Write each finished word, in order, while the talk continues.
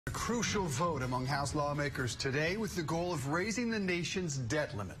A crucial vote among House lawmakers today with the goal of raising the nation's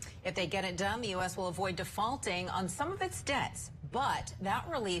debt limit. If they get it done, the U.S. will avoid defaulting on some of its debts. But that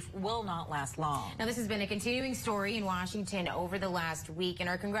relief will not last long. Now, this has been a continuing story in Washington over the last week, and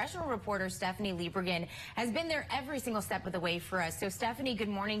our congressional reporter, Stephanie Liebergen, has been there every single step of the way for us. So, Stephanie, good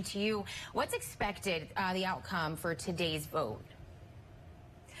morning to you. What's expected, the outcome for today's vote?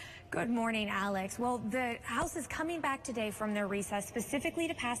 Good morning, Alex. Well, the House is coming back today from their recess specifically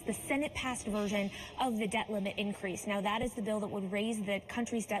to pass the Senate-passed version of the debt limit increase. Now, that is the bill that would raise the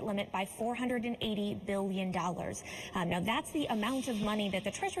country's debt limit by $480 billion. Now, that's the amount of money that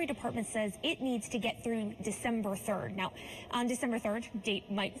the Treasury Department says it needs to get through December 3rd. Now, on December 3rd, date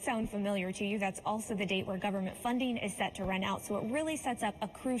might sound familiar to you. That's also the date where government funding is set to run out. So it really sets up a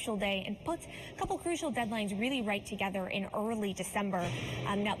crucial day and puts a couple crucial deadlines really right together in early December.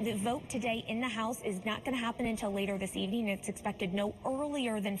 Now, the vote today in the House is not going to happen until later this evening. It's expected no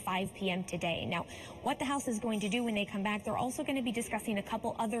earlier than 5 p.m. today. Now, what the House is going to do when they come back, they're also going to be discussing a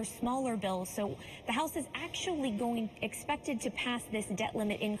couple other smaller bills. So the House is actually expected to pass this debt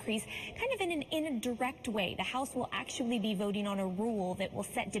limit increase kind of in a direct way. The House will actually be voting on a rule that will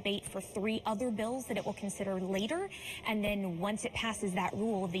set debate for 3 other bills that it will consider later. And then once it passes that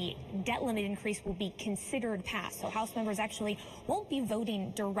rule, the debt limit increase will be considered passed. So House members actually won't be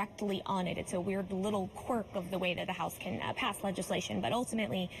voting directly on it. It's a weird little quirk of the way that the House can pass legislation. But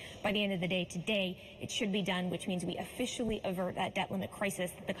ultimately, by the end of the day today, it should be done, which means we officially avert that debt limit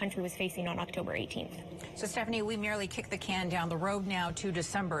crisis that the country was facing on October 18th. So, Stephanie, we merely kick the can down the road now to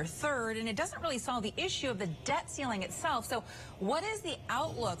December 3rd, and it doesn't really solve the issue of the debt ceiling itself. So what is the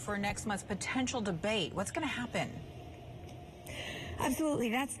outlook for next month's potential debate? What's going to happen? Absolutely.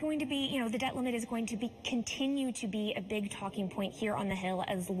 That's going to be, the debt limit is going to continue to be a big talking point here on the Hill,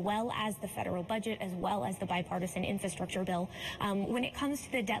 as well as the federal budget, as well as the bipartisan infrastructure bill. When it comes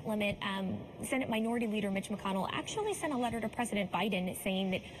to the debt limit, Senate Minority Leader Mitch McConnell actually sent a letter to President Biden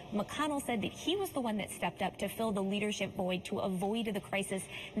saying that McConnell said that he was the one that stepped up to fill the leadership void to avoid the crisis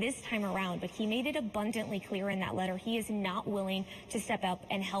this time around. But he made it abundantly clear in that letter he is not willing to step up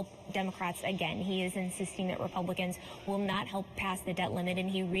and help Democrats again. He is insisting that Republicans will not help pass the debt limit, and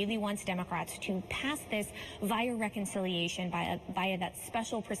he really wants Democrats to pass this via reconciliation, via that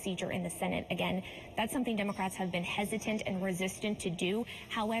special procedure in the Senate. Again, that's something Democrats have been hesitant and resistant to do.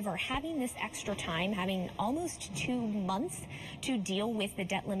 However, having this extra time, having almost 2 months to deal with the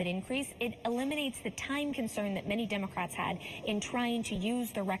debt limit increase, it eliminates the time concern that many Democrats had in trying to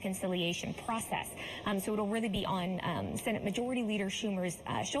use the reconciliation process. So it'll really be on Senate Majority Leader Schumer's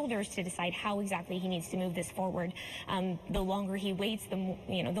shoulders to decide how exactly he needs to move this forward. The longer he waits, the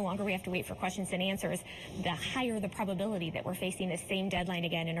longer we have to wait for questions and answers, the higher the probability that we're facing the same deadline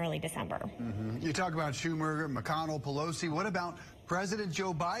again in early December. You talk about Schumer, McConnell, Pelosi. What about President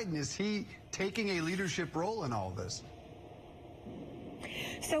Joe Biden? Is he taking a leadership role in all of this?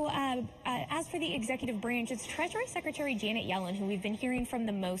 So as for the executive branch, it's Treasury Secretary Janet Yellen who we've been hearing from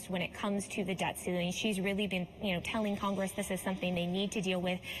the most when it comes to the debt ceiling. She's really been, telling Congress this is something they need to deal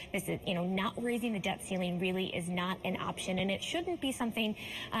with. This is, not raising the debt ceiling really is not an option, and it shouldn't be something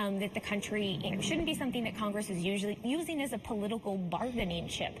that the country, shouldn't be something that Congress is usually using as a political bargaining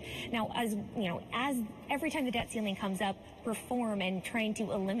chip. Now, as every time the debt ceiling comes up, reform and trying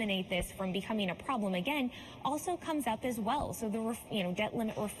to eliminate this from becoming a problem again also comes up as well. So the debt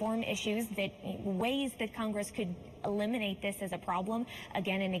limit reform issues, that ways that Congress could eliminate this as a problem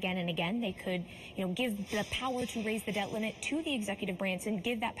again and again and again. They could, give the power to raise the debt limit to the executive branch and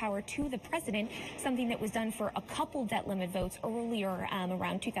give that power to the president, something that was done for a couple debt limit votes earlier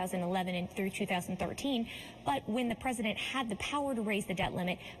around 2011 and through 2013. But when the president had the power to raise the debt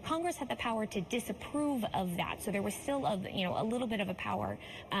limit, Congress had the power to disapprove of that. So there was still a little bit of a power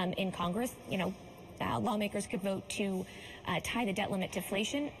in Congress. Lawmakers could vote to tie the debt limit to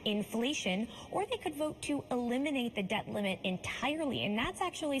inflation, or they could vote to eliminate the debt limit entirely. And that's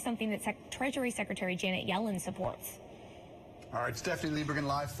actually something that Treasury Secretary Janet Yellen supports. All right, Stephanie Liebergen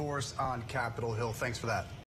live for us on Capitol Hill. Thanks for that.